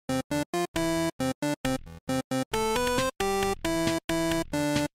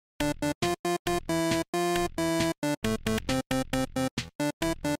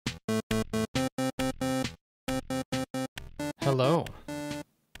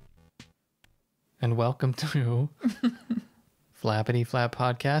and welcome to Flappity Flap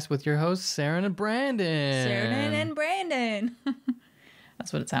Podcast with your hosts, Sarah and Brandon. Sarah and Brandon.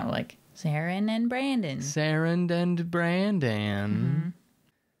 That's what it sounded like. Sarah and Brandon. Sarah and Brandon. Mm-hmm.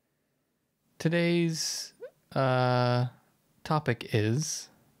 Today's topic is...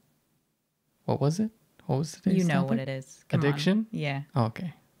 What was it? What was today's You know topic? what it is. Come Addiction? on. Yeah. Oh,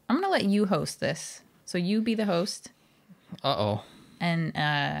 okay. I'm going to let you host this. So you be the host. Uh-oh.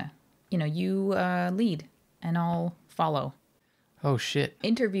 And, you lead. And I'll follow. Oh, shit.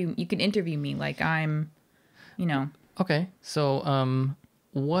 You can interview me like I'm, Okay. So,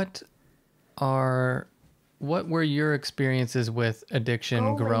 what were your experiences with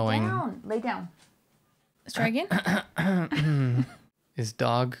addiction growing? Lay down. Let's try again. Is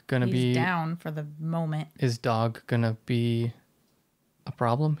dog gonna He's be down for the moment. Is dog gonna be a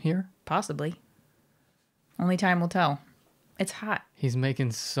problem here? Possibly. Only time will tell. It's hot. He's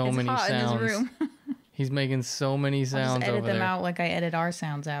making so It's many hot sounds. in his room. He's making so many I'll sounds just edit over them there. out like I edit our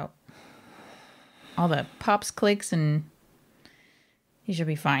sounds out. All the pops, clicks, and he should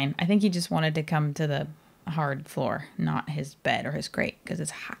be fine. I think he just wanted to come to the hard floor, not his bed or his crate, because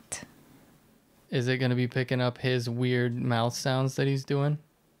it's hot. Is it gonna be picking up his weird mouth sounds that he's doing?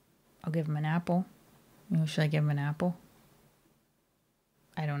 I'll give him an apple. Should I give him an apple?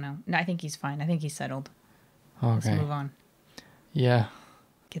 I don't know. No, I think he's fine. I think he's settled. Okay. Let's move on. Yeah.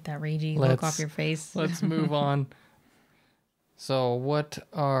 Get that ragey look off your face. Let's move on. So, what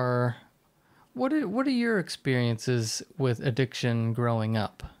are your experiences with addiction growing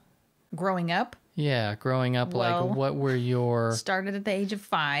up? Growing up? Yeah, growing up. Well, like, what were your... Started at the age of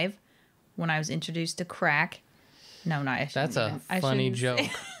 5 when I was introduced to crack. No, not. That's a funny joke.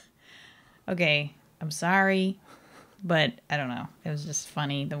 Okay, I'm sorry, but I don't know. It was just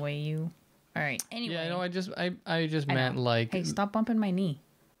funny the way you... All right, anyway. Yeah, no, I just meant like... Hey, stop bumping my knee.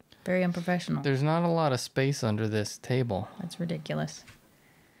 Very unprofessional. There's not a lot of space under this table. That's ridiculous.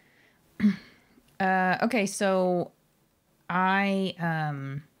 Okay, so my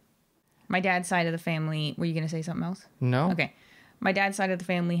dad's side of the family... Were you going to say something else? No? Okay. My dad's side of the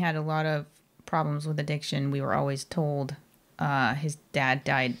family had a lot of problems with addiction. We were always told his dad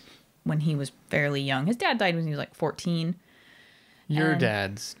died when he was fairly young. His dad died when he was like 14. Your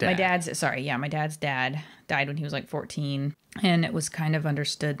dad's dad. My dad's dad died when he was like 14. And it was kind of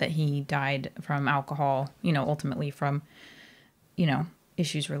understood that he died from alcohol, ultimately from,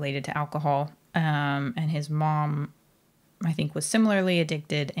 issues related to alcohol. And his mom, I think, was similarly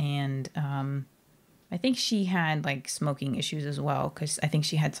addicted. And I think she had like smoking issues as well, because I think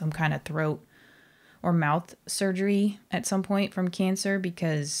she had some kind of throat or mouth surgery at some point from cancer,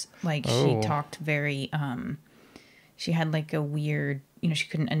 because like she talked very, she had like a weird, she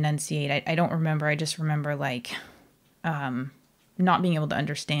couldn't enunciate. I don't remember. I just remember like not being able to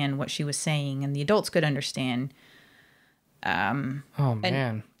understand what she was saying, and the adults could understand. Oh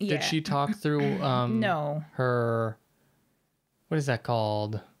man. Yeah. Did she talk through No. her, what is that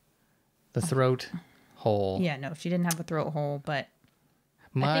called? The throat hole. Yeah, no, she didn't have a throat hole, but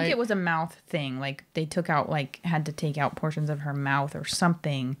I think it was a mouth thing. Like they had to take out portions of her mouth or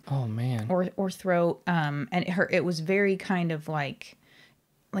something. Oh man. Or throat. And it was very kind of like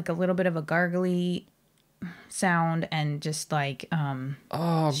a little bit of a gargly sound, and just like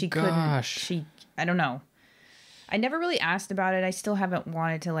she gosh. couldn't. I don't know. I never really asked about it. I still haven't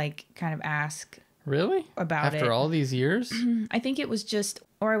wanted to like kind of ask. Really? About After it. all these years? I think it was just,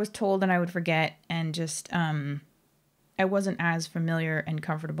 or I was told and I would forget, and just I wasn't as familiar and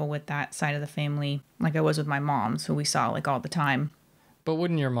comfortable with that side of the family like I was with my mom, so we saw like all the time. But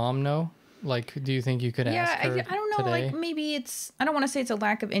wouldn't your mom know? Like, do you think you could ask her? I don't know. Today? Like maybe I don't want to say it's a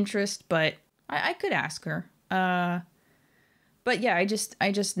lack of interest, but I could ask her. But yeah, I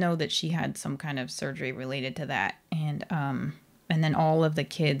just know that she had some kind of surgery related to that, and then all of the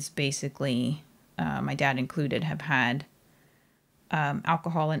kids basically, my dad included, have had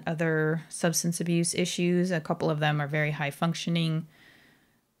alcohol and other substance abuse issues. A couple of them are very high functioning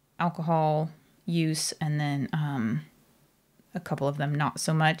alcohol use, and then a couple of them not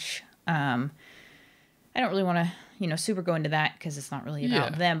so much. I don't really want to, super go into that because it's not really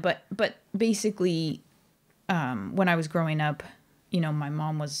about them. But basically, when I was growing up, my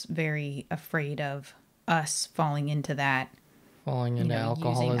mom was very afraid of us falling into that. Falling into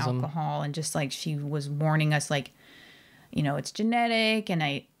alcoholism. Using alcohol, and just like she was warning us, like, it's genetic. And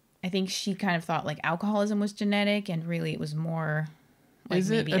I think she kind of thought like alcoholism was genetic, and really it was more like Is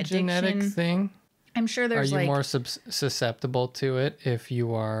it maybe a addiction. genetic thing? I'm sure there's Are you more susceptible to it if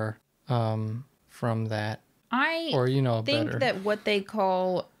you are from that? I think better. that what they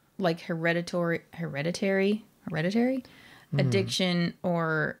call like hereditary addiction,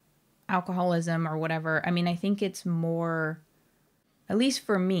 or alcoholism or whatever. I mean, I think it's more, at least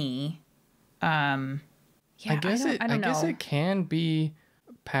for me, yeah, I don't guess know. it can be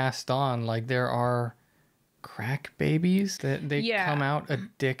passed on. Like there are crack babies that they come out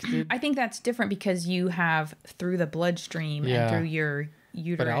addicted. I think that's different because you have through the bloodstream and through your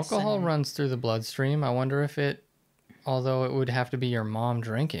uterus. But alcohol runs through the bloodstream. I wonder if it, although it would have to be your mom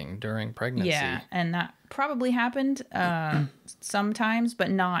drinking during pregnancy. Yeah, and that probably happened sometimes, but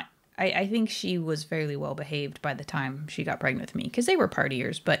not. I think she was fairly well behaved by the time she got pregnant with me because they were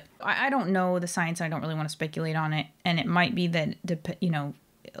partiers. But I don't know the science. I don't really want to speculate on it. And it might be that,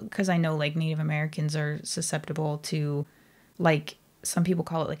 because I know like Native Americans are susceptible to, like, some people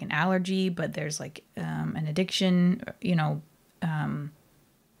call it like an allergy, but there's like an addiction, not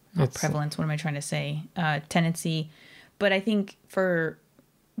prevalence. What am I trying to say? Tendency. But I think for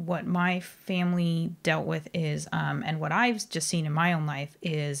what my family dealt with is, and what I've just seen in my own life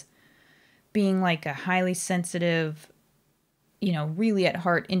is being like a highly sensitive, really at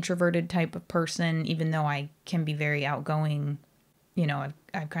heart introverted type of person, even though I can be very outgoing.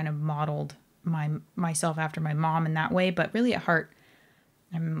 I've kind of modeled myself after my mom in that way, but really at heart,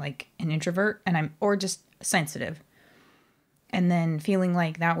 I'm like an introvert or just sensitive. And then feeling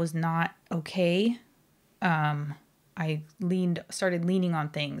like that was not okay. I started leaning on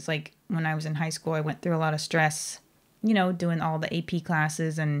things. Like when I was in high school, I went through a lot of stress, doing all the AP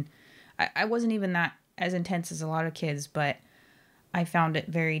classes, and I wasn't even that as intense as a lot of kids, but I found it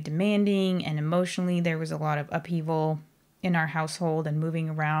very demanding, and emotionally there was a lot of upheaval in our household and moving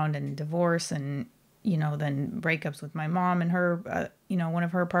around and divorce and, then breakups with my mom and her, one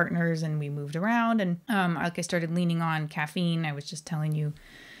of her partners, and we moved around, and like I started leaning on caffeine. I was just telling you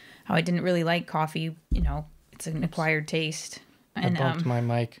how I didn't really like coffee, it's an acquired taste. And I bumped my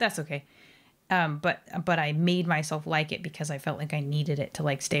mic. That's okay. But I made myself like it because I felt like I needed it to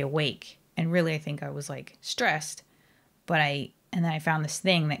like stay awake. And really, I think I was like stressed, and then I found this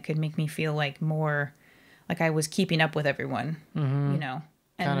thing that could make me feel like more like I was keeping up with everyone, and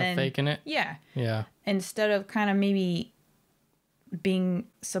kind of faking it. Yeah. Yeah. Instead of kind of maybe being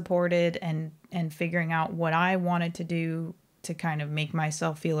supported and figuring out what I wanted to do to kind of make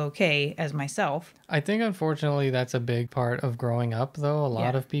myself feel okay as myself. I think unfortunately that's a big part of growing up though.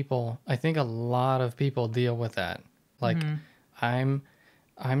 I think a lot of people deal with that. Like I'm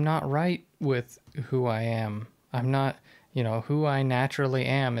not right with who I am. I'm not, who I naturally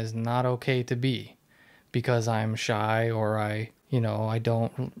am is not okay to be because I'm shy or I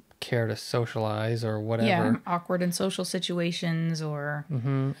don't care to socialize or whatever. Yeah, I'm awkward in social situations or...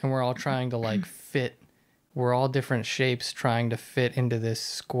 And we're all trying to like fit. We're all different shapes trying to fit into this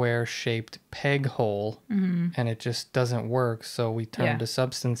square-shaped peg hole, and it just doesn't work. So we turn to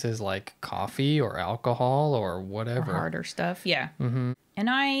substances like coffee or alcohol or whatever. Or harder stuff, yeah. And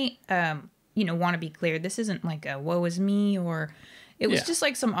I, want to be clear. This isn't like a woe is me or... It was just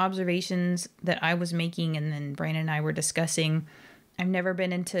like some observations that I was making, and then Brandon and I were discussing. I've never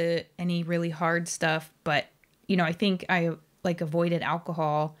been into any really hard stuff, but, I think I like avoided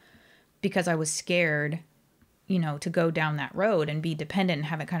alcohol because I was scared to go down that road and be dependent and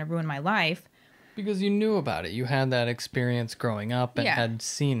have it kind of ruin my life. Because you knew about it. You had that experience growing up and had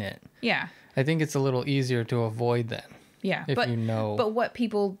seen it. Yeah. I think it's a little easier to avoid then. Yeah. If you know. But what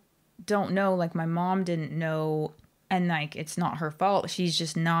people don't know, like my mom didn't know, and like it's not her fault.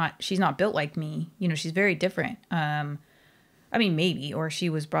 She's not built like me. She's very different. I mean, maybe, or she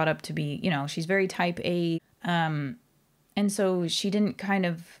was brought up to be, she's very type A. And so she didn't kind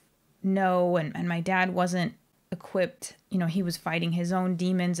of know, and my dad wasn't equipped, he was fighting his own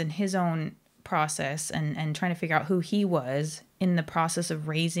demons and his own process and trying to figure out who he was in the process of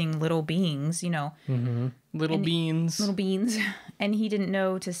raising little beings, Little beans. And he didn't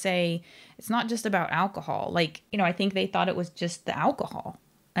know to say, it's not just about alcohol. Like, I think they thought it was just the alcohol,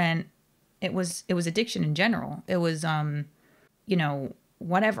 and it was addiction in general. It was,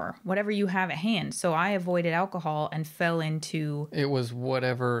 whatever you have at hand. So I avoided alcohol and fell into... It was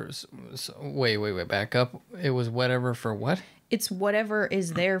whatever... Wait, back up. It was whatever for what? It's whatever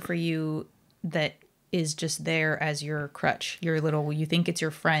is there for you that is just there as your crutch. You think it's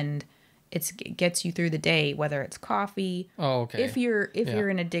your friend. It gets you through the day, whether it's coffee. Oh, okay. If you're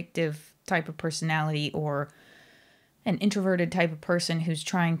an addictive type of personality or an introverted type of person who's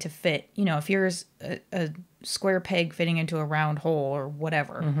trying to fit, if you're a square peg fitting into a round hole or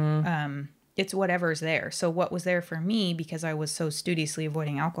whatever, it's whatever's there. So what was there for me, because I was so studiously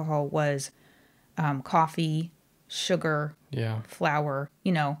avoiding alcohol, was coffee, sugar, flour,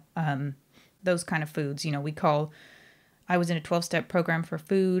 those kind of foods. I was in a 12-step program for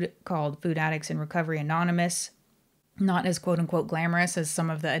food called Food Addicts in Recovery Anonymous. not as quote unquote glamorous as some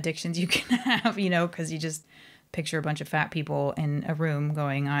of the addictions you can have, you know, because you just picture a bunch of fat people in a room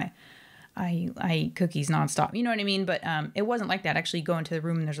going, I eat cookies nonstop. You know what I mean? But it wasn't like that. Actually, you go into the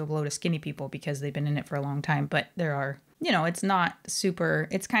room and there's a load of skinny people because they've been in it for a long time. But there are, you know, it's not super,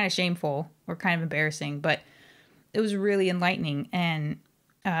 it's kind of shameful or kind of embarrassing, but it was really enlightening. And,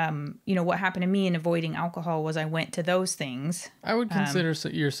 you know, what happened to me in avoiding alcohol was I went to those things. I would consider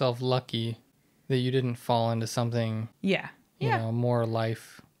yourself lucky that you didn't fall into something, you know, more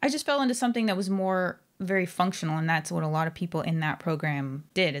life. I just fell into something that was more very functional, and that's what a lot of people in that program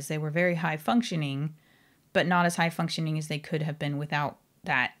did, is they were very high functioning, but not as high functioning as they could have been without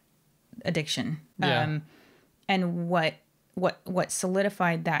that addiction. Yeah. And what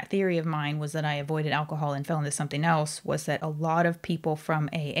solidified that theory of mine was that I avoided alcohol and fell into something else, was that a lot of people from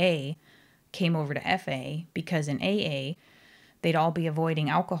AA came over to FA because in AA, they'd all be avoiding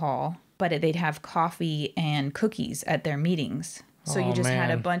alcohol, but they'd have coffee and cookies at their meetings. So you just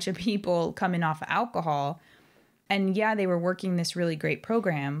had a bunch of people coming off of alcohol. And yeah, they were working this really great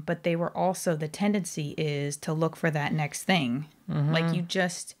program, but they were also, the tendency is to look for that next thing. Mm-hmm. Like you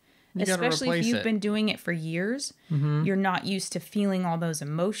especially if you've been doing it for years, you're not used to feeling all those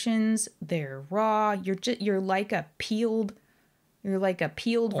emotions. They're raw. You're like a peeled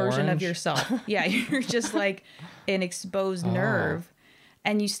version of yourself. Yeah, you're just like an exposed nerve.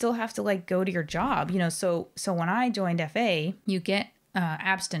 And you still have to like go to your job, you know. So when I joined FA, you get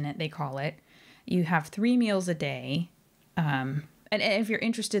abstinent, they call it. You have 3 meals a day. And if you're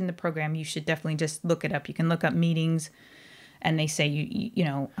interested in the program, you should definitely just look it up. You can look up meetings, and they say you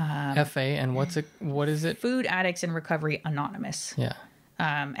know FA, and what is it? Food Addicts in Recovery Anonymous. Yeah.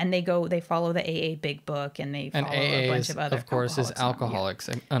 And they follow the AA Big Book, and they follow a bunch of other. Of course, is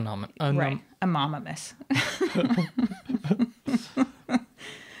Alcoholics Anonymous. Right, Anonymous.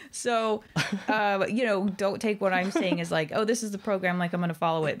 So, you know, don't take what I'm saying as like, oh, this is the program, like I'm going to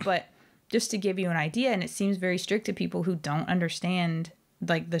follow it. But just to give you an idea, and it seems very strict to people who don't understand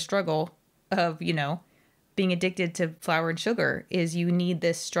like the struggle of, you know, being addicted to flour and sugar, is you need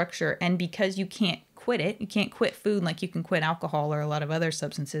this structure. And because you can't quit it, you can't quit food like you can quit alcohol or a lot of other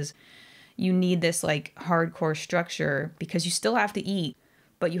substances. You need this like hardcore structure because you still have to eat,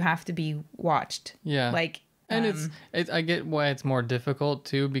 but you have to be watched. Yeah. Like, and I get why it's more difficult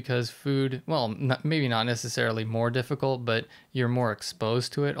too, because food, well, maybe not necessarily more difficult, but you're more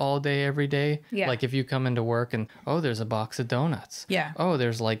exposed to it all day, every day. Yeah. Like if you come into work and, oh, there's a box of donuts. Yeah. Oh,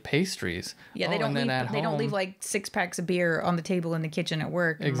 there's like pastries. Yeah, they don't leave like 6 packs of beer on the table in the kitchen at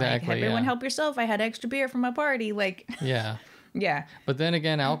work. And exactly. Like, everyone help yourself. I had extra beer from my party. Like. Yeah. Yeah. But then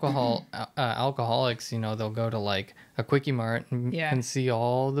again, alcoholics, you know, they'll go to like a Quickie Mart and see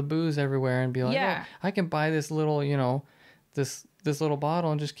all the booze everywhere and be like, oh, I can buy this little, you know, this little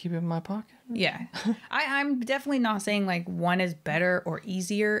bottle and just keep it in my pocket. Yeah. I'm definitely not saying like one is better or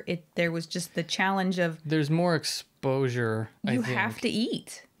easier. There was just the challenge of. There's more exposure. You have to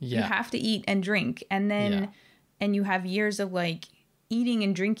eat. Yeah. You have to eat and drink. And then, and you have years of like eating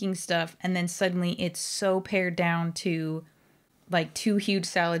and drinking stuff. And then suddenly it's so pared down to like 2 huge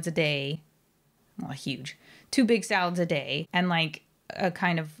salads a day, well, 2 big salads a day, and like a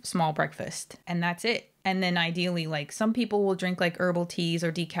kind of small breakfast, and that's it. And then ideally, like some people will drink like herbal teas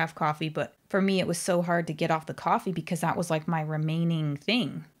or decaf coffee, but for me, it was so hard to get off the coffee because that was like my remaining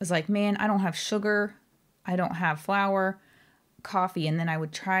thing. It was like, man, I don't have sugar, I don't have flour, coffee, and then I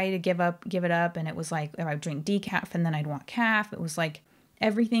would try to give it up, and it was like I would drink decaf, and then I'd want calf. It was like.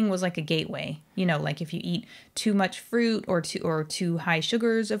 Everything was like a gateway, you know, like if you eat too much fruit or too high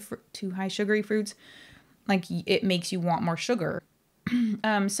sugary fruits, like it makes you want more sugar.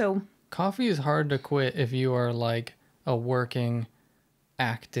 So coffee is hard to quit if you are like a working,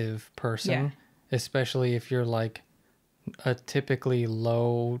 active person, especially if you're like a typically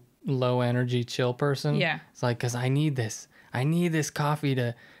low energy chill person. Yeah. It's like, 'cause I need this coffee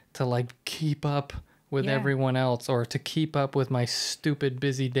to like keep up with everyone else, or to keep up with my stupid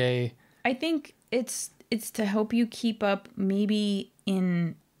busy day. I think it's to help you keep up maybe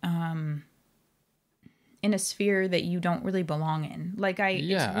in a sphere that you don't really belong in. Like it's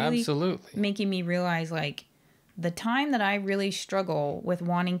really absolutely making me realize like the time that I really struggle with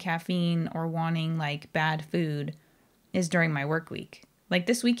wanting caffeine or wanting like bad food is during my work week. Like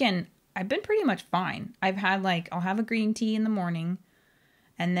this weekend, I've been pretty much fine. I've had like, I'll have a green tea in the morning,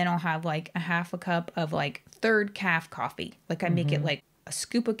 and then I'll have like a half a cup of like third calf coffee. Like I make it like a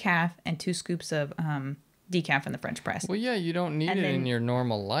scoop of calf and 2 scoops of decaf in the French press. Well, yeah, you don't need it in your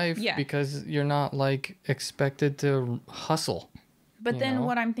normal life because you're not like expected to hustle. But then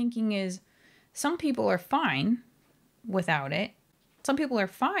what I'm thinking is some people are fine without it. Some people are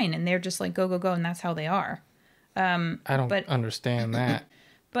fine and they're just like go, go, go, and that's how they are. I don't understand that.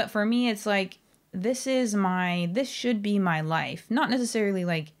 But for me, it's like, this should be my life. Not necessarily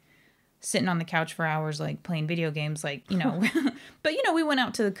like sitting on the couch for hours, like playing video games, like, you know, but you know, we went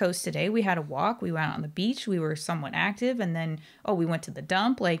out to the coast today. We had a walk. We went out on the beach. We were somewhat active. And then, we went to the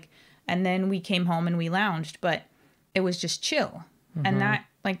dump, like, and then we came home and we lounged, but it was just chill. Mm-hmm. And that,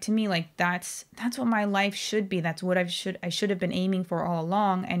 like, to me, like, that's what my life should be. That's what I should have been aiming for all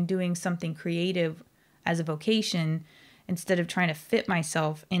along, and doing something creative as a vocation instead of trying to fit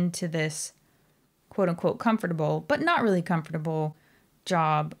myself into this quote unquote comfortable, but not really comfortable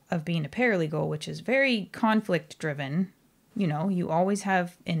job of being a paralegal, which is very conflict driven. You know, you always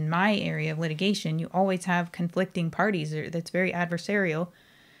have, in my area of litigation, you always have conflicting parties that's very adversarial.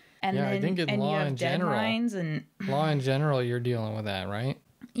 And yeah, then, I think in and law you have in general, deadlines and law in general, you're dealing with that, right?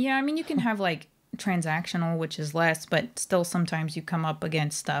 Yeah, I mean, you can have like transactional, which is less, but still sometimes you come up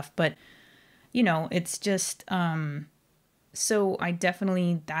against stuff. But, you know, it's just, so I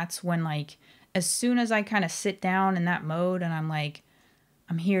definitely, that's when, like, as soon as I kind of sit down in that mode and I'm like,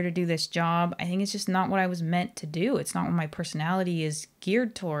 I'm here to do this job, I think it's just not what I was meant to do. It's not what my personality is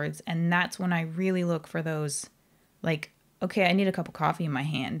geared towards. And that's when I really look for those, like, okay, I need a cup of coffee in my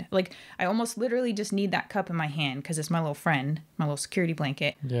hand. Like, I almost literally just need that cup in my hand because it's my little friend, my little security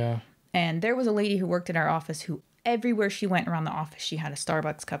blanket. Yeah. And there was a lady who worked at our office who, everywhere she went around the office, she had a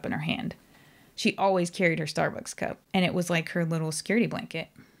Starbucks cup in her hand. She always carried her Starbucks cup. And it was like her little security blanket.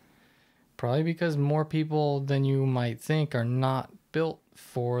 Probably because more people than you might think are not built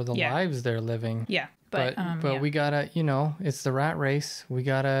for the lives they're living. Yeah. But we gotta, you know, it's the rat race. We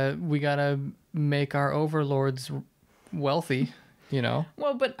gotta make our overlords wealthy, you know?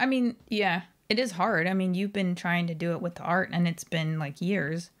 Well, but I mean, yeah, it is hard. I mean, you've been trying to do it with the art and it's been like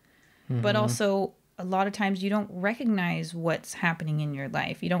years. Mm-hmm. But also, a lot of times you don't recognize what's happening in your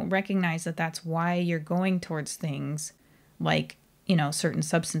life. You don't recognize that that's why you're going towards things like, you know, certain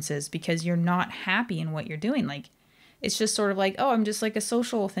substances, because you're not happy in what you're doing. Like, it's just sort of like, oh, I'm just like a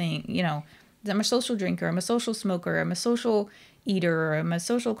social thing, you know, I'm a social drinker, I'm a social smoker, I'm a social eater, or I'm a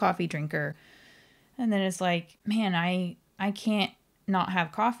social coffee drinker. And then it's like, man, I can't not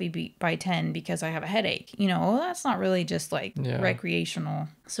have coffee by 10 because I have a headache. You know, well, that's not really just like recreational.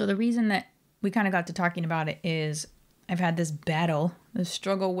 So the reason that we kind of got to talking about it is I've had this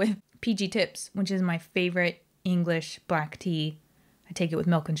struggle with PG Tips, which is my favorite English black tea. I take it with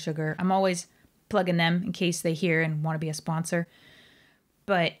milk and sugar. I'm always plugging them in case they hear and want to be a sponsor.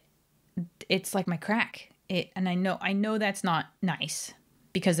 But it's like my crack. And I know that's not nice,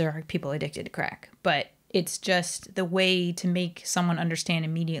 because there are people addicted to crack, but it's just the way to make someone understand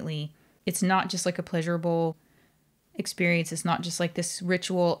immediately. It's not just like a pleasurable experience. It's not just like this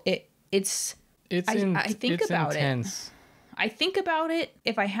ritual. I think about intense. it. I think about it.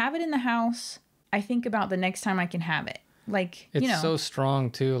 If I have it in the house, I think about the next time I can have it. Like, it's, you know, so strong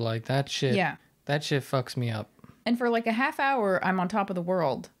too. Like that shit. Yeah. That shit fucks me up. And for like a half hour, I'm on top of the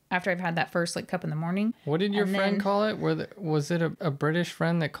world. After I've had that first like cup in the morning. What did your friend call it? Was it a British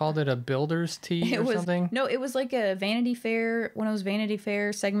friend that called it a builder's tea or something? No, it was like a Vanity Fair, one of those Vanity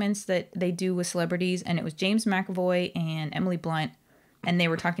Fair segments that they do with celebrities. And it was James McAvoy and Emily Blunt. And they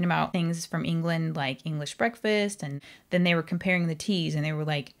were talking about things from England, like English breakfast. And then they were comparing the teas. And they were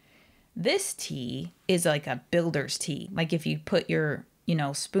like, this tea is like a builder's tea. Like if you put your, you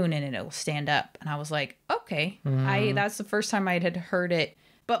know, spoon in it, it will stand up. And I was like, okay. That's the first time I had heard it.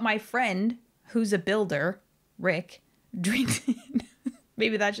 But my friend, who's a builder, Rick, drinks it.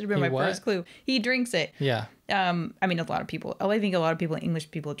 Maybe that should have been my first clue. He drinks it. Yeah. I mean, I think a lot of people, English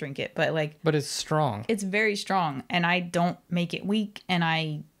people, drink it. But it's strong. It's very strong. And I don't make it weak. And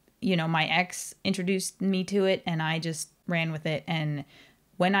my ex introduced me to it, and I just ran with it. And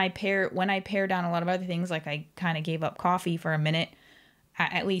when I pare down a lot of other things, like I kind of gave up coffee for a minute,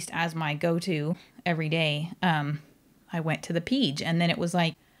 at least as my go-to every day. I went to the Peach, and then it was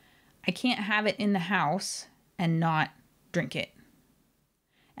like, I can't have it in the house and not drink it.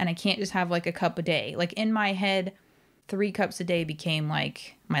 And I can't just have like a cup a day. Like in my head, 3 cups a day became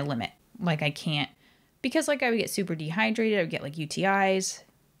like my limit. Like I can't, because like I would get super dehydrated. I would get like UTIs.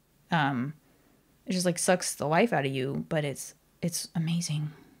 It just like sucks the life out of you, but it's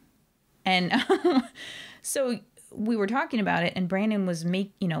amazing. And so we were talking about it, and Brandon was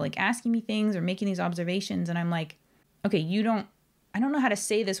asking me things or making these observations. And I'm like, okay, I don't know how to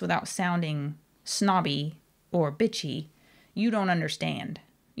say this without sounding snobby or bitchy. You don't understand,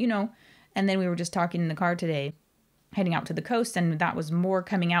 you know? And then we were just talking in the car today, heading out to the coast, and that was more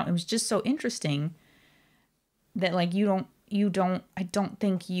coming out. It was just so interesting that like, I don't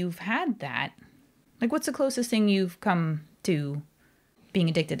think you've had that. Like, what's the closest thing you've come to being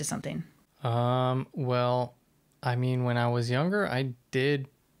addicted to something? Well, I mean, when I was younger, I did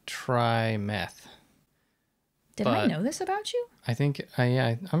try meth. Did I know this about you? I think,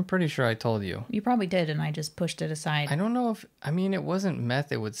 yeah, I'm pretty sure I told you. You probably did, and I just pushed it aside. I don't know if, I mean, it wasn't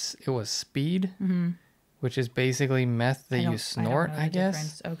meth. It was speed, which is basically meth that you snort, I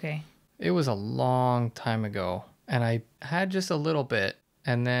guess. Difference. Okay. It was a long time ago, and I had just a little bit,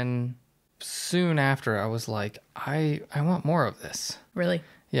 and then soon after, I was like, I want more of this. Really?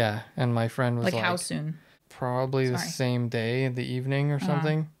 Yeah, and my friend was like, how soon? Probably the same day in the evening or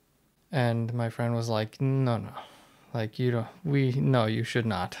something. And my friend was like, no. Like, you should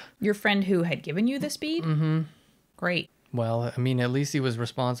not. Your friend who had given you the speed? Mm-hmm. Great. Well, I mean, at least he was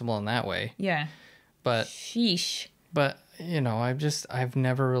responsible in that way. Yeah. But, sheesh. But, I've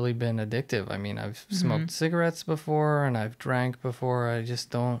never really been addictive. I mean, I've smoked cigarettes before and I've drank before.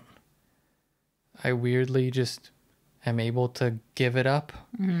 I weirdly just am able to give it up.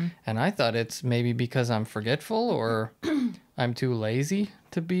 And I thought it's maybe because I'm forgetful or I'm too lazy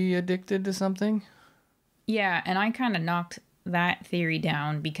to be addicted to something. Yeah, and I kind of knocked that theory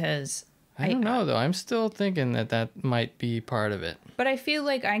down because I don't know, though. I'm still thinking that might be part of it. But I feel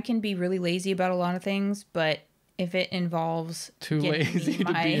like I can be really lazy about a lot of things, but if it involves too lazy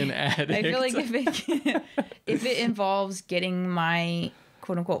to be an addict. I feel like if it involves getting my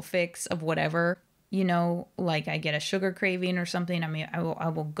quote unquote fix of whatever, like I get a sugar craving or something, I mean, I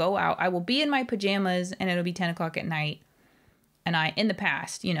will go out. I will be in my pajamas and it'll be 10 o'clock at night. And I, in the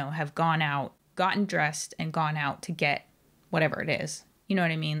past, have gone out, gotten dressed and gone out to get whatever it is. You know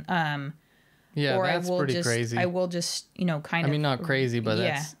what I mean? Yeah, or that's pretty crazy. I will just, kind of. I mean, not crazy, but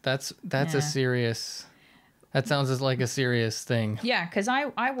that's a serious. That sounds like a serious thing. Yeah, because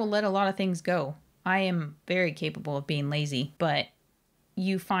I will let a lot of things go. I am very capable of being lazy, but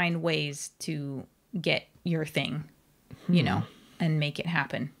you find ways to get your thing, and make it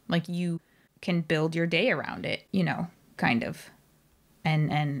happen. Like you can build your day around it, kind of.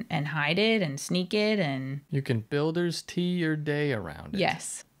 And hide it and sneak it and... You can builder's tea your day around it.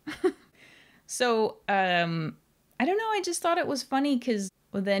 Yes. So, I don't know. I just thought it was funny because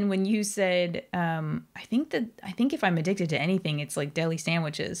then when you said, I think if I'm addicted to anything, it's like deli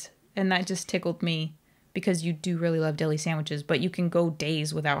sandwiches. And that just tickled me because you do really love deli sandwiches, but you can go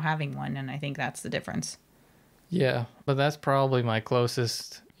days without having one. And I think that's the difference. Yeah, but that's probably my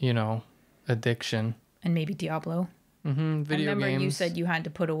closest, addiction. And maybe Diablo. Video I remember games. You said you had to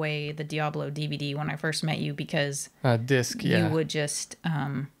put away the Diablo DVD when I first met you because disc, yeah. You would just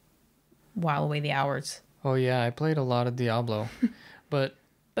while away the hours. Oh yeah, I played a lot of Diablo, but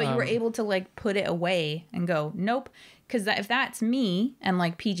you were able to like put it away and go nope, because if that's me and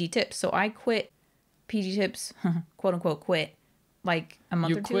like PG Tips, so I quit PG Tips, quote unquote quit like a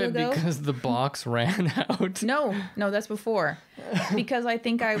month or two ago. You quit because the box ran out. No, that's before. Because I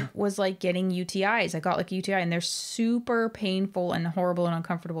think I was like getting UTIs. I got like a UTI and they're super painful and horrible and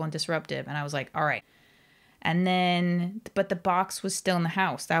uncomfortable and disruptive. And I was like, all right. And then, but the box was still in the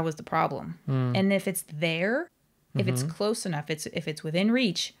house. That was the problem. And if it's there, if it's close enough, if it's within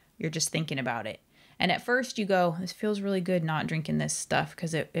reach, you're just thinking about it. And at first you go, this feels really good not drinking this stuff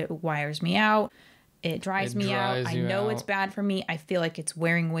because it wires me out. It dries me out. I know it's bad for me. I feel like it's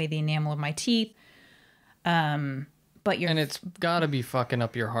wearing away the enamel of my teeth. And it's got to be fucking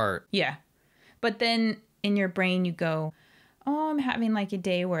up your heart. Yeah. But then in your brain you go, oh, I'm having like a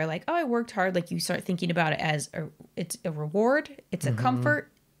day where like, oh, I worked hard. Like you start thinking about it as it's a reward. It's a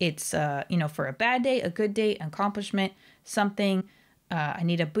comfort. It's, for a bad day, a good day, accomplishment, something. I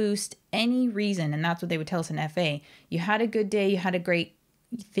need a boost, any reason. And that's what they would tell us in FA. You had a good day. You had a great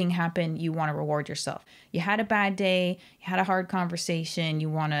thing happen, you want to reward yourself. You had a bad day, you had a hard conversation, you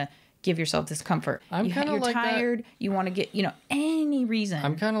want to give yourself this comfort. You're like tired, that. You want to get, any reason.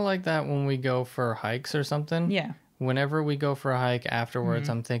 I'm kind of like that when we go for hikes or something. Yeah. Whenever we go for a hike afterwards,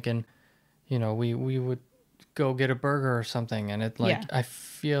 I'm thinking, we would go get a burger or something, and it like I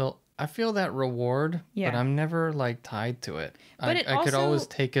feel that reward, but I'm never like tied to it. But I could always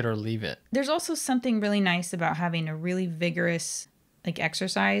take it or leave it. There's also something really nice about having a really vigorous like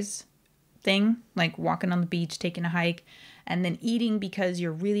exercise thing, like walking on the beach, taking a hike, and then eating because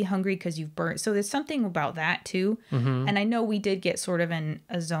you're really hungry because you've burnt. So there's something about that too. And I know we did get sort of in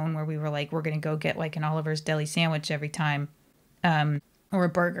a zone where we were like, we're going to go get like an Oliver's Deli sandwich every time, or a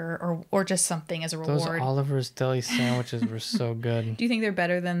burger or just something as a reward. Those Oliver's Deli sandwiches were so good. Do you think they're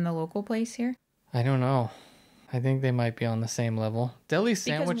better than the local place here? I don't know. I think they might be on the same level. Deli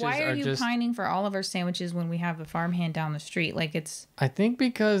sandwiches because why are you pining for Oliver's sandwiches when we have the farmhand down the street? Like it's... I think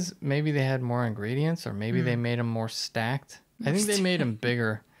because maybe they had more ingredients or maybe they made them more stacked. I think they made them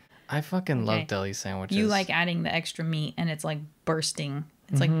bigger. I fucking love deli sandwiches. You like adding the extra meat and it's like bursting.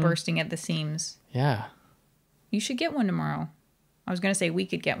 It's like bursting at the seams. Yeah. You should get one tomorrow. I was going to say we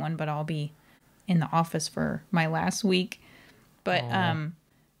could get one, but I'll be in the office for my last week. But,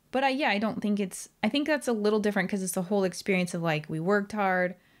 yeah, I don't think I think that's a little different because it's the whole experience of like, we worked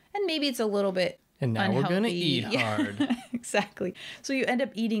hard and maybe it's a little bit and now unhealthy. We're going to eat hard. Exactly. So you end up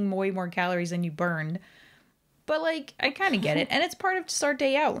eating way more calories than you burned. But like, I kind of get it. And it's part of just our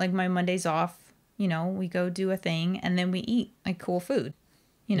day out. Like my Monday's off, you know, we go do a thing and then we eat like cool food,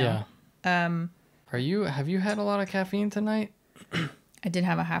 you know? Yeah. Have you had a lot of caffeine tonight? I did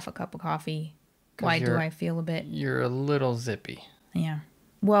have a half a cup of coffee. Why do I feel a bit? You're a little zippy. Yeah.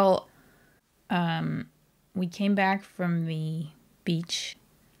 Well, we came back from the beach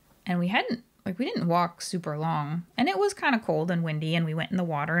and we didn't walk super long and it was kind of cold and windy and we went in the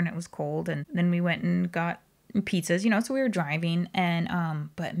water and it was cold and then we went and got pizzas, you know, so we were driving and,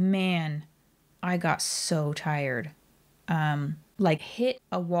 but man, I got so tired, like hit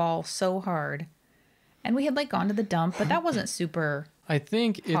a wall so hard and we had like gone to the dump, but that wasn't super I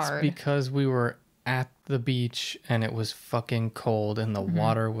think it's hard. Because we were at the beach and it was fucking cold and the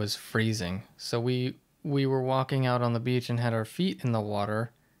water was freezing. So we were walking out on the beach and had our feet in the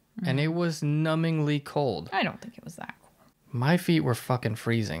water and it was numbingly cold. I don't think it was that cold. My feet were fucking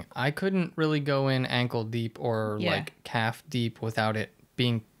freezing. I couldn't really go in ankle deep or like calf deep without it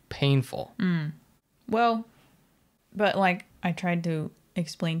being painful. Well, but like I tried to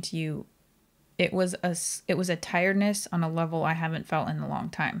explain to you, it was a tiredness on a level I haven't felt in a long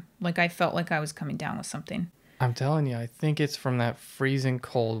time. Like I felt like I was coming down with something. I'm telling you, I think it's from that freezing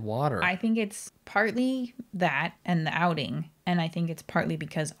cold water. I think it's partly that and the outing, and I think it's partly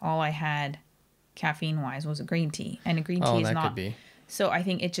because all I had caffeine-wise was a green tea, and a green tea is not. Could be. So I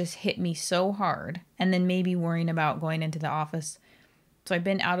think it just hit me so hard, and then maybe worrying about going into the office. So I've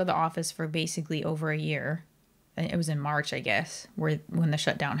been out of the office for basically over a year. It was in March, I guess, when the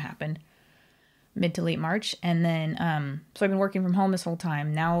shutdown happened. Mid to late March. And then, so I've been working from home this whole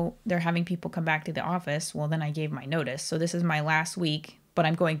time. Now they're having people come back to the office. Well, then I gave my notice. So this is my last week, but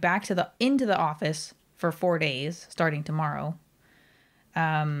I'm going back into the office for 4 days, starting tomorrow.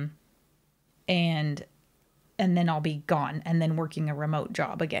 And then I'll be gone and then working a remote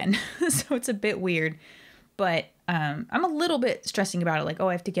job again. So it's a bit weird, but, I'm a little bit stressing about it. Like, oh,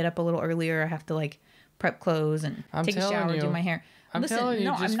 I have to get up a little earlier. I have to like prep clothes and take a shower, do my hair. Listen, telling you,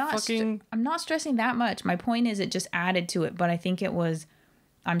 no, just I'm not stressing that much. My point is it just added to it, but I think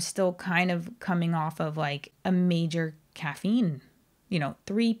I'm still kind of coming off of like a major caffeine,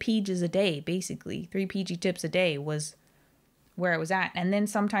 3 PGs a day, basically 3 PG tips a day was where I was at. And then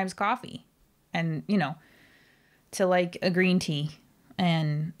sometimes coffee and, to like a green tea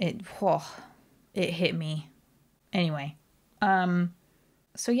and it hit me anyway.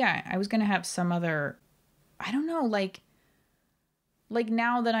 So yeah, I was going to have some other, I don't know, like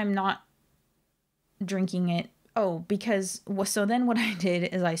now that I'm not drinking it. So then what I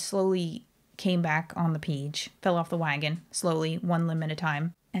did is I slowly came back on the page, fell off the wagon, slowly, 1 limb at a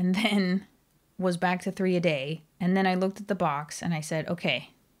time, and then was back to 3 a day. And then I looked at the box and I said,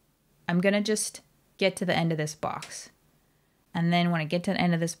 okay, I'm going to just get to the end of this box. And then when I get to the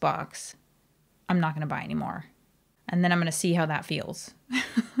end of this box, I'm not going to buy any more. And then I'm going to see how that feels.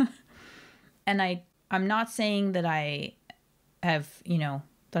 And I'm not saying that I have,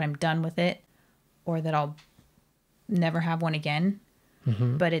 that I'm done with it or that I'll never have one again.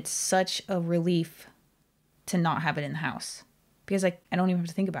 Mm-hmm. But it's such a relief to not have it in the house because I don't even have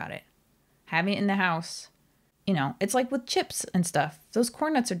to think about it. Having it in the house, it's like with chips and stuff. Those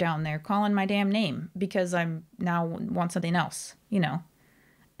corn nuts are down there calling my damn name because I'm now want something else,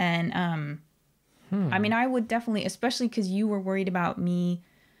 And, I mean, I would definitely, especially because you were worried about me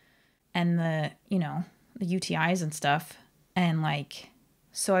and the UTIs and stuff. And like,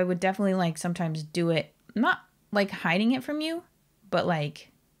 so I would definitely like sometimes do it, not like hiding it from you, but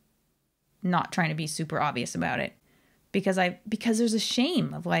like not trying to be super obvious about it because there's a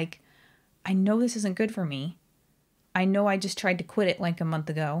shame of like, I know this isn't good for me. I know I just tried to quit it like a month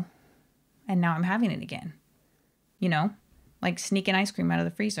ago and now I'm having it again, like sneaking ice cream out of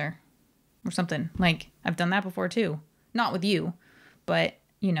the freezer or something. Like I've done that before too. Not with you, but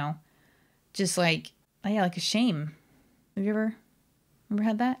just like, yeah, like a shame. Have you ever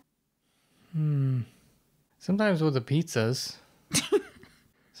had that? Sometimes with the pizzas.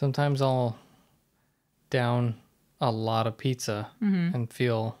 Sometimes I'll down a lot of pizza and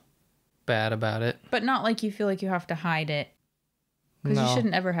feel bad about it. But not like you feel like you have to hide it. Because you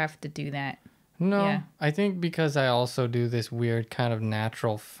shouldn't ever have to do that. No, yeah. I think because I also do this weird kind of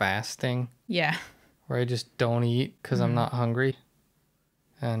natural fasting. Yeah. Where I just don't eat because I'm not hungry.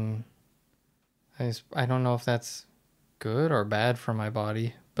 And I don't know if that's good or bad for my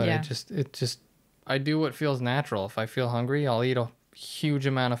body, but yeah. I do what feels natural. If I feel hungry, I'll eat a huge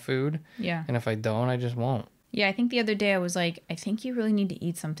amount of food. Yeah. And if I don't, I just won't. Yeah, I think the other day I was like, I think you really need to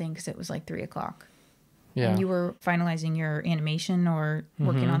eat something because it was like 3:00. Yeah. And you were finalizing your animation or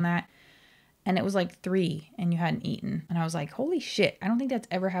working on that. And it was like 3 and you hadn't eaten. And I was like, holy shit, I don't think that's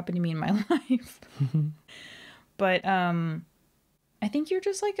ever happened to me in my life. But I think you're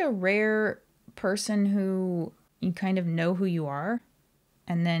just like a rare person who you kind of know who you are.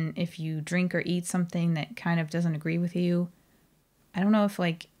 And then if you drink or eat something that kind of doesn't agree with you, I don't know if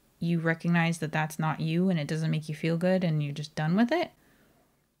like you recognize that that's not you and it doesn't make you feel good and you're just done with it.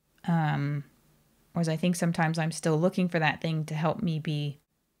 Whereas I think sometimes I'm still looking for that thing to help me be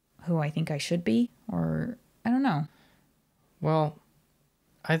who I think I should be, or I don't know. Well,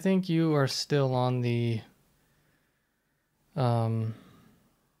 I think you are still on the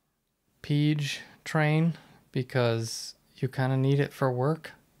Peach train because you kind of need it for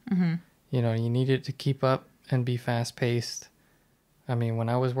work. Mm-hmm. You know, you need it to keep up and be fast paced. I mean, when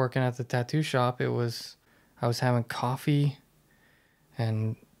I was working at the tattoo shop, I was having coffee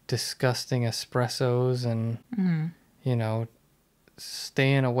and disgusting espressos and, you know,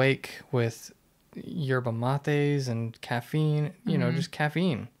 staying awake with yerba mates and caffeine, you know, just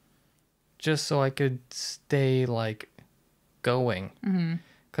caffeine, just so I could stay like going.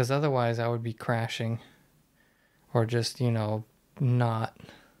 Because otherwise I would be crashing or just, you know, not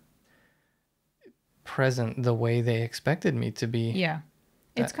present the way they expected me to be. Yeah.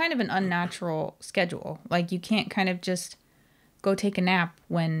 It's kind of an unnatural schedule. Like you can't kind of just go take a nap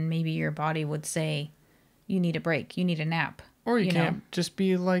when maybe your body would say you need a break, you need a nap. Or you can't just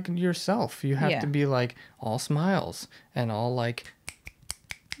be like yourself. You have to be like all smiles and all like,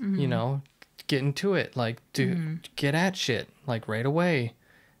 you know, get into it, like get at shit like right away.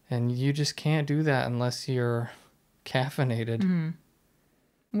 And you just can't do that unless you're caffeinated.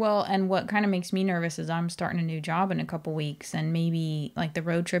 Well, and what kind of makes me nervous is I'm starting a new job in a couple weeks, and maybe like the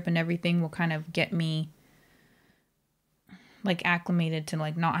road trip and everything will kind of get me like acclimated to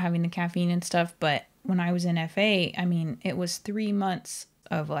like not having the caffeine and stuff. But when I was in FA, I mean, it was 3 months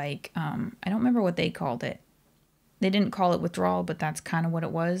of like, I don't remember what they called it. They didn't call it withdrawal, but that's kind of what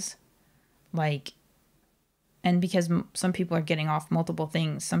it was. Like, and because some people are getting off multiple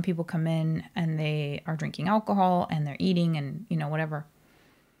things, some people come in and they are drinking alcohol and they're eating and, you know, whatever.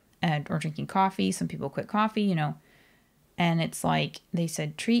 Or drinking coffee. Some people quit coffee, you know. And it's like, they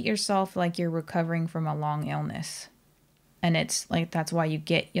said, treat yourself like you're recovering from a long illness. And it's like, that's why you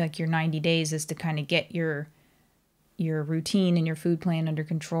get like your 90 days is to kind of get your routine and your food plan under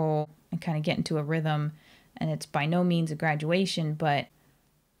control and kind of get into a rhythm. And it's by no means a graduation, but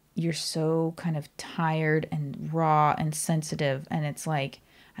you're so kind of tired and raw and sensitive. And it's like,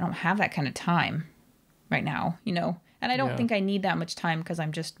 I don't have that kind of time right now, you know. And I don't think I need that much time because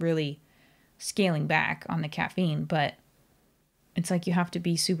I'm just really scaling back on the caffeine. But it's like you have to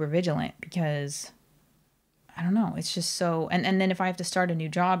be super vigilant because, I don't know, it's just so... And then if I have to start a new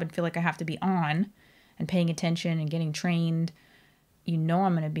job and feel like I have to be on and paying attention and getting trained, you know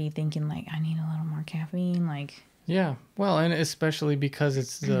I'm going to be thinking like, I need a little more caffeine. Like... Yeah. Well, and especially because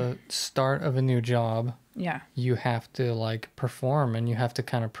it's the start of a new job. Yeah. You have to like perform and you have to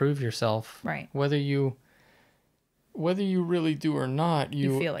kind of prove yourself. Right. Whether you really do or not,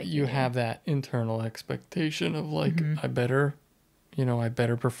 you feel like you have that internal expectation of like, I better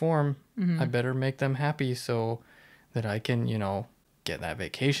perform. I better make them happy so that I can, you know, get that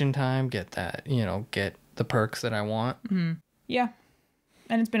vacation time, get that, you know, get the perks that I want. Yeah.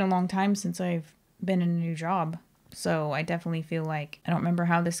 And it's been a long time since I've been in a new job. So I definitely feel like I don't remember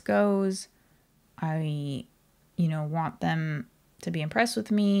how this goes. I, you know, want them to be impressed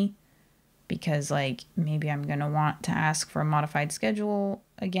with me because like maybe I'm going to want to ask for a modified schedule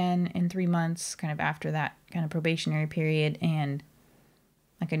again in 3 months, kind of after that kind of probationary period. And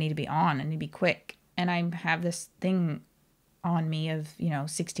like I need to be on, I need to be quick. And I have this thing on me of, you know,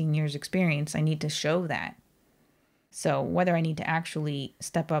 16 years experience. I need to show that. So whether I need to actually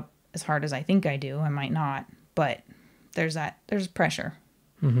step up as hard as I think I do, I might not. But there's pressure,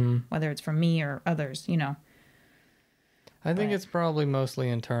 whether it's from me or others, you know. I think it's probably mostly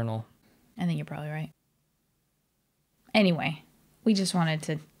internal. I think you're probably right. Anyway, we just wanted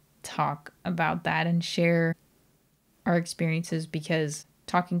to talk about that and share our experiences because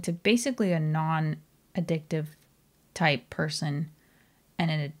talking to basically a non-addictive type person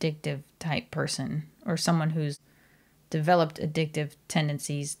and an addictive type person or someone who's developed addictive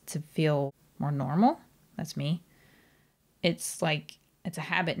tendencies to feel more normal. That's me. It's like, it's a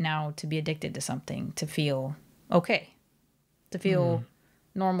habit now to be addicted to something, to feel okay, to feel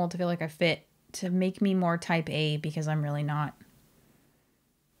normal, to feel like I fit, to make me more type A because I'm really not.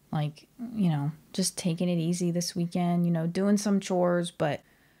 like, just taking it easy this weekend, doing some chores, but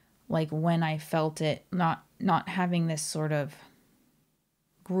like when I felt it, not having this sort of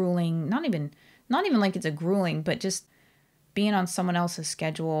grueling, not even like it's a grueling, but just being on someone else's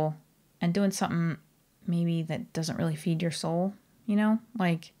schedule and doing something maybe that doesn't really feed your soul,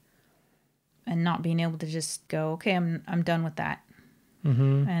 like, and not being able to just go, okay, I'm done with that.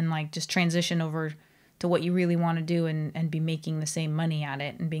 Mm-hmm. And like just transition over to what you really want to do and be making the same money at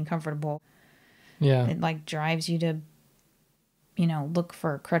it and being comfortable. Yeah. It like drives you to, look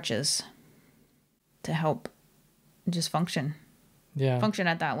for crutches to help just function. Yeah. Function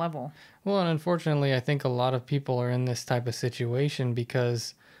at that level. Well, and unfortunately, I think a lot of people are in this type of situation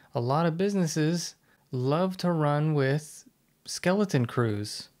because a lot of businesses love to run with skeleton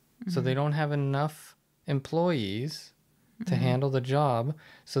crews. Mm-hmm. So they don't have enough employees to mm-hmm. handle the job.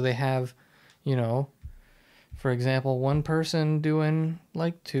 So they have, for example, one person doing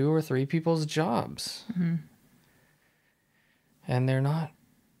like 2 or 3 people's jobs. Mm-hmm. And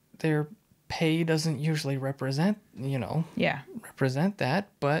their pay doesn't usually represent that,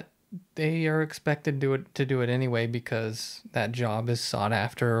 but they are expected to do it anyway because that job is sought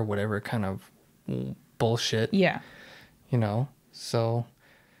after or whatever kind of bullshit. Yeah. So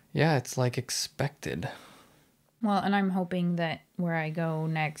yeah, it's like expected. Well, and I'm hoping that where I go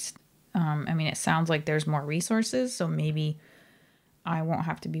next, it sounds like there's more resources, so maybe I won't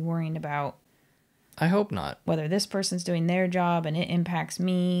have to be worrying about. I hope not. Whether this person's doing their job and it impacts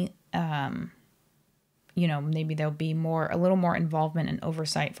me, maybe there'll be a little more involvement and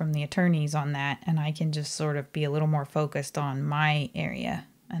oversight from the attorneys on that, and I can just sort of be a little more focused on my area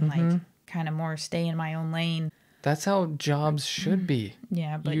and mm-hmm. like kind of more stay in my own lane. That's how jobs should be.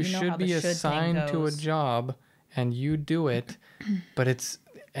 Yeah, but you should how be assigned to a job and you do it, but it's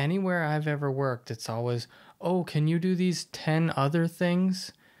anywhere I've ever worked, it's always, oh, can you do these 10 other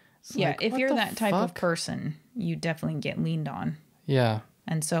things? It's yeah, like, if you're that type of person, you definitely get leaned on. Yeah.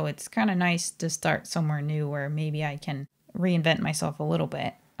 And so it's kind of nice to start somewhere new where maybe I can reinvent myself a little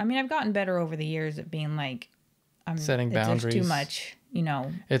bit. I've gotten better over the years at being like, I'm setting boundaries. It's too much,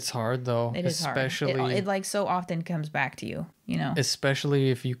 It's hard though. It is especially hard. It like so often comes back to you,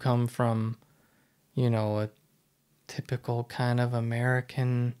 Especially if you come from, a typical kind of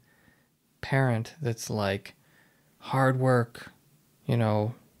American parent that's like hard work,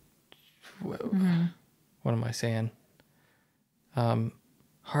 mm-hmm. What am I saying?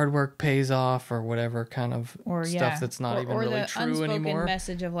 Hard work pays off or whatever kind of stuff that's not even really true anymore. Or the unspoken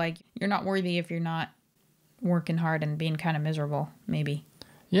message of like, you're not worthy if you're not working hard and being kind of miserable, maybe.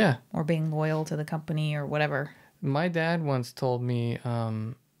 Yeah. Or being loyal to the company or whatever. My dad once told me,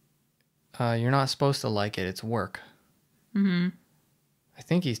 you're not supposed to like it. It's work. Mm-hmm. I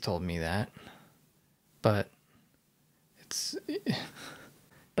think he's told me that. But it's...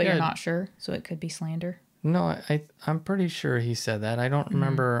 But you're not sure, so it could be slander. No, I'm pretty sure he said that. I don't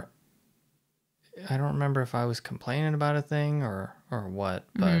remember. I don't remember if I was complaining about a thing or what.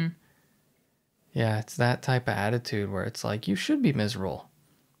 But yeah, it's that type of attitude where it's like you should be miserable.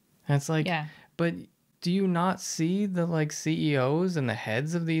 And it's like, yeah. But do you not see the like CEOs and the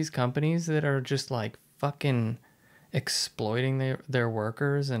heads of these companies that are just like fucking exploiting their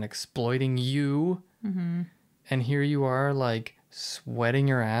workers and exploiting you? Mm-hmm. And here you are like sweating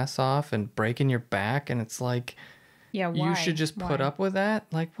your ass off and breaking your back, and it's like, yeah, why? You should just put up with that.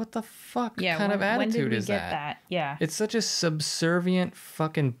 Like, what the fuck kind of attitude is that? Yeah, it's such a subservient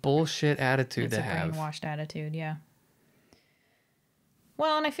fucking bullshit attitude to have. It's a brainwashed attitude. Yeah.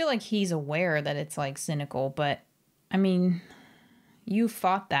 Well, and I feel like he's aware that it's like cynical, but you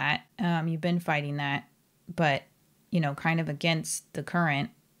fought that. You've been fighting that, but kind of against the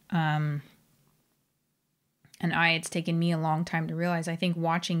current. And it's taken me a long time to realize, I think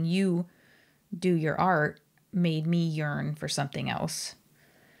watching you do your art made me yearn for something else.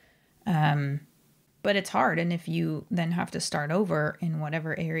 But it's hard. And if you then have to start over in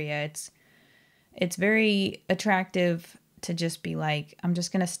whatever area, it's very attractive to just be like, I'm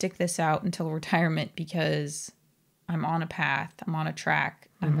just going to stick this out until retirement because I'm on a path. I'm on a track.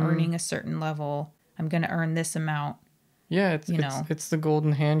 I'm earning a certain level. I'm going to earn this amount. Yeah, it's the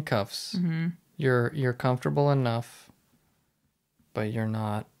golden handcuffs. Mm-hmm. You're comfortable enough, but you're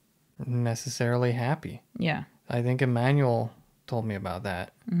not necessarily happy. Yeah. I think Emmanuel told me about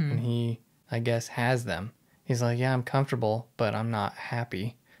that. Mm-hmm. And he, I guess, has them. He's like, yeah, I'm comfortable, but I'm not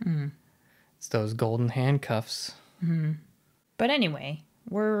happy. Mm-hmm. It's those golden handcuffs. Mm-hmm. But anyway,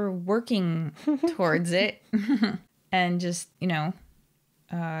 we're working towards it. And just,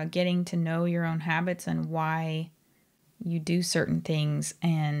 getting to know your own habits and why you do certain things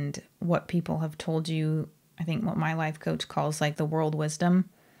and what people have told you. I think what my life coach calls like the world wisdom.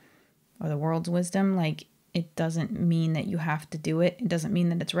 or the world's wisdom. Like, it doesn't mean that you have to do it. It doesn't mean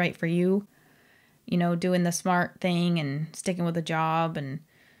that it's right for you. You know, doing the smart thing and sticking with a job, and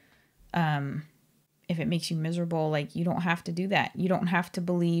if it makes you miserable, like, you don't have to do that. You don't have to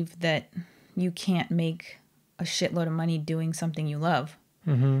believe that you can't make a shitload of money doing something you love.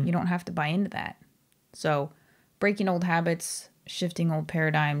 Mm-hmm. You don't have to buy into that. So breaking old habits, shifting old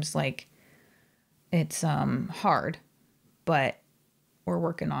paradigms, like, it's hard, but we're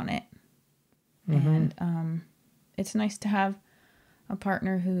working on it. Mm-hmm. And it's nice to have a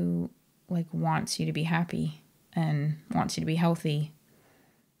partner who, like, wants you to be happy and wants you to be healthy.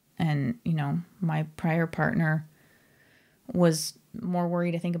 And, you know, my prior partner was more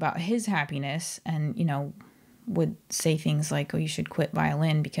worried, I think, about his happiness, and, you know, would say things like, oh, you should quit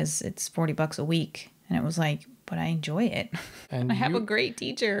violin because it's $40 a week. And it was like, but I enjoy it. And I have a great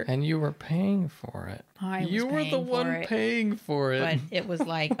teacher. And you were paying for it. You were the one paying for it. But it was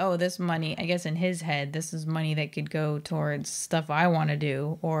like, oh, this money, I guess in his head, this is money that could go towards stuff I want to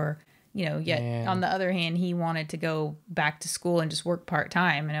do. Or, you know, yet on the other hand, he wanted to go back to school and just work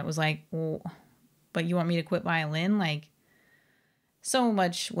part-time. And it was like, well, but you want me to quit violin? Like, so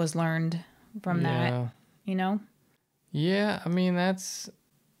much was learned from that, you know? Yeah, I mean, that's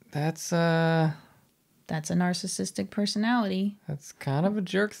a narcissistic personality. That's kind of a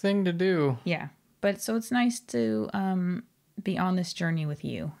jerk thing to do. Yeah. But so it's nice to be on this journey with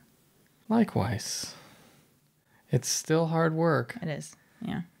you. Likewise. It's still hard work. It is.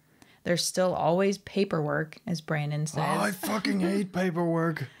 Yeah. There's still always paperwork, as Brandon says. Oh, I fucking hate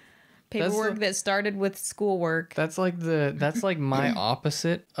paperwork. Paperwork that started with schoolwork. That's like my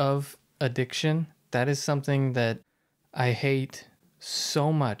opposite of addiction. That is something that I hate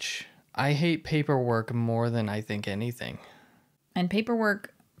so much. I hate paperwork more than I think anything. And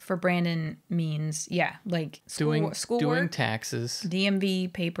paperwork for Brandon means, like schoolwork. Doing taxes.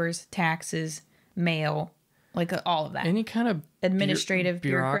 DMV papers, taxes, mail, like all of that. Any kind of administrative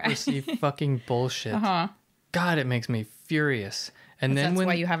bureaucracy fucking bullshit. God, it makes me furious. And then that's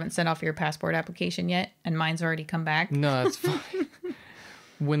why you haven't sent off your passport application yet, and mine's already come back. No, that's fine.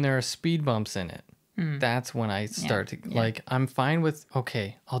 When there are speed bumps in it. That's when I start to, like, I'm fine with,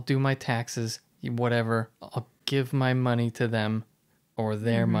 okay, I'll do my taxes, whatever. I'll give my money to them, or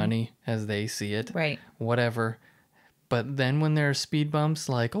their money as they see it. Right. Whatever. But then when there are speed bumps,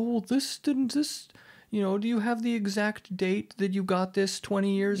 like, oh, do you have the exact date that you got this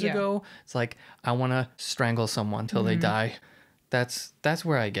 20 years ago? It's like, I want to strangle someone till they die. That's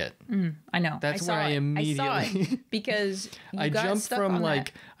where I get. I know. That's where I immediately. I saw it because I jumped from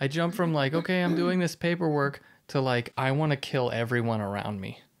like, okay, I'm doing this paperwork to like, I want to kill everyone around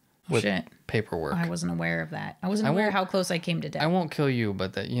me with paperwork. I wasn't aware of that. I wasn't aware how close I came to death. I won't kill you,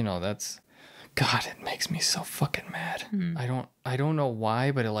 but that's, God, it makes me so fucking mad. I don't know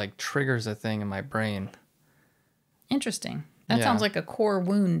why, but it like triggers a thing in my brain. Interesting. That sounds like a core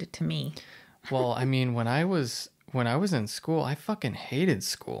wound to me. Well, I mean, when I was in school, I fucking hated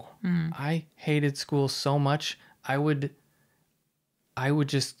school. I hated school so much. I would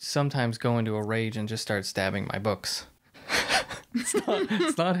just sometimes go into a rage and just start stabbing my books.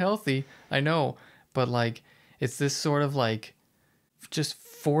 It's not healthy, I know, but like, it's this sort of like just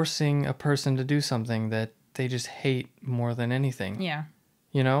forcing a person to do something that they just hate more than anything. Yeah.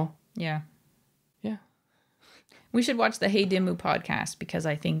 You know? Yeah. Yeah. We should watch the Hey Dimmu podcast, because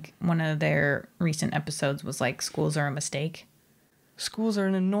I think one of their recent episodes was like, schools are a mistake. Schools are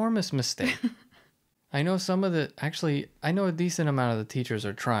an enormous mistake. I know I know a decent amount of the teachers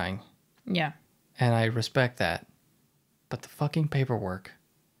are trying. Yeah. And I respect that. But the fucking paperwork.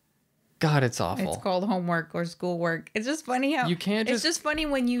 God, it's awful. It's called homework or schoolwork. It's just funny how it's just funny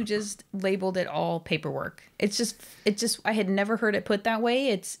when you just labeled it all paperwork. It's just I had never heard it put that way.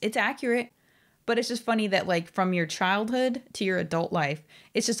 It's accurate. But it's just funny that, like, from your childhood to your adult life,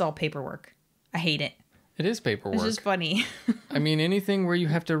 it's just all paperwork. I hate it. It is paperwork. It's just funny. I mean, anything where you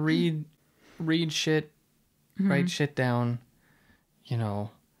have to read shit, write shit down,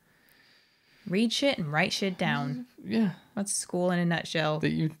 Read shit and write shit down. Yeah. That's school in a nutshell.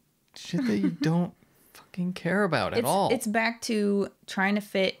 Shit that you don't fucking care about at all. It's back to trying to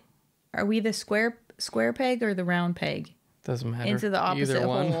fit. Are we the square peg or the round peg? Doesn't matter. Into the opposite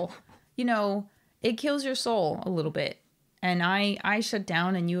hole. It kills your soul a little bit. And I shut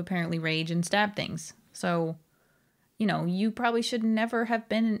down, and you apparently rage and stab things. So, you probably should never have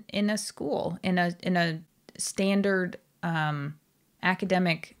been in a school, in a standard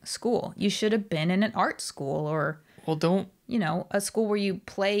academic school. You should have been in an art school, or a school where you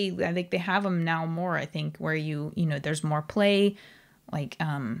play. I think they have them now more, I think, where there's more play, like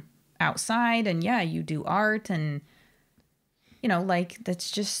outside, and you do art, and you know, like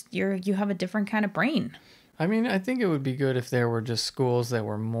that's just you have a different kind of brain. I mean, I think it would be good if there were just schools that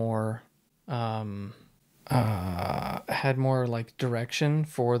were more, had more like direction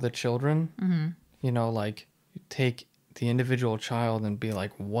for the children. Mm-hmm. You know, like take the individual child and be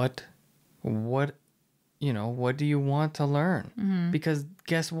like, what, you know, what do you want to learn? Mm-hmm. Because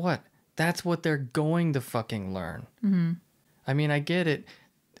guess what? That's what they're going to fucking learn. Mm-hmm. I mean, I get it.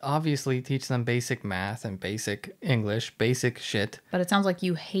 Obviously, teach them basic math and basic English, basic shit. But it sounds like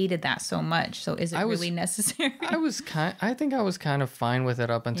you hated that so much. So is it really necessary? I think I was kind of fine with it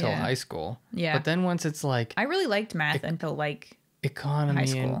up until high school. Yeah. But then once it's like, I really liked math until like economy, high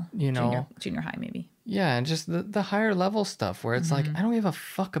school, and, you know, junior high maybe. Yeah, and just the higher level stuff where it's like, I don't give a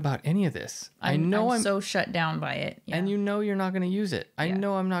fuck about any of this. I'm so shut down by it. Yeah. And you know you're not going to use it. I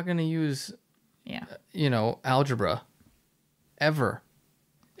know I'm not going to use, you know, algebra ever.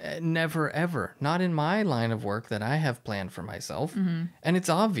 Never, ever. Not in my line of work that I have planned for myself. Mm-hmm. And it's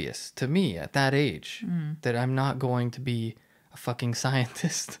obvious to me at that age that I'm not going to be a fucking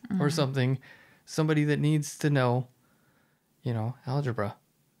scientist or something. Somebody that needs to know, you know, algebra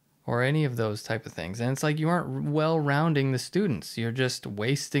or any of those type of things. And it's like you aren't well-rounding the students. You're just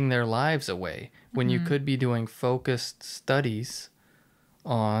wasting their lives away when you could be doing focused studies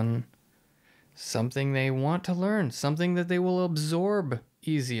on something they want to learn, something that they will absorb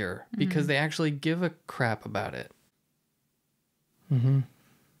easier because they actually give a crap about it.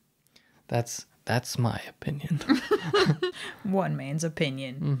 That's my opinion. One man's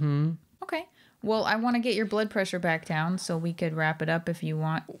opinion. Okay. Well, I want to get your blood pressure back down so we could wrap it up if you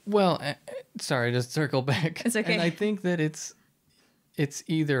want. Well, sorry, just circle back. It's okay. And I think that it's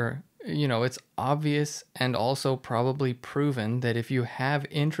either, you know, it's obvious and also probably proven that if you have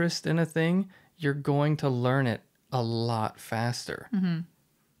interest in a thing, you're going to learn it a lot faster.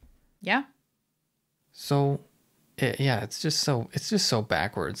 Yeah. So, it's just so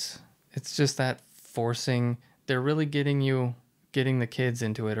backwards. It's just that forcing, they're really getting the kids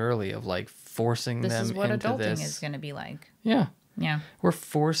into it early of like forcing them into this. This is what adulting is going to be like. Yeah. Yeah. We're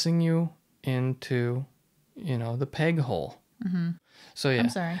forcing you into, you know, the peg hole. So yeah. I'm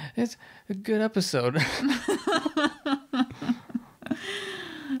sorry. It's a good episode.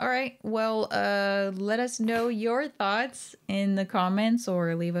 All right. Well, let us know your thoughts in the comments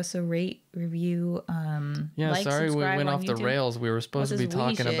or leave us a rate, review. Sorry we went off the rails. We were supposed to be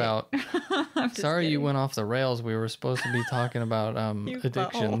talking about. Sorry you went off the rails. We were supposed to be talking about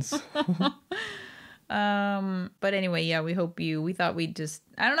addictions. But anyway, yeah, we thought we'd just,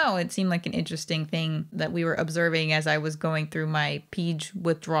 I don't know, it seemed like an interesting thing that we were observing as I was going through my PEJ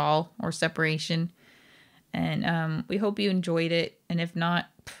withdrawal or separation. And we hope you enjoyed it. And if not,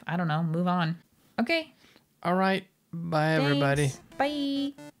 I don't know, move on. Okay. All right. Bye, everybody.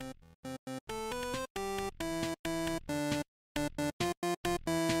 Bye.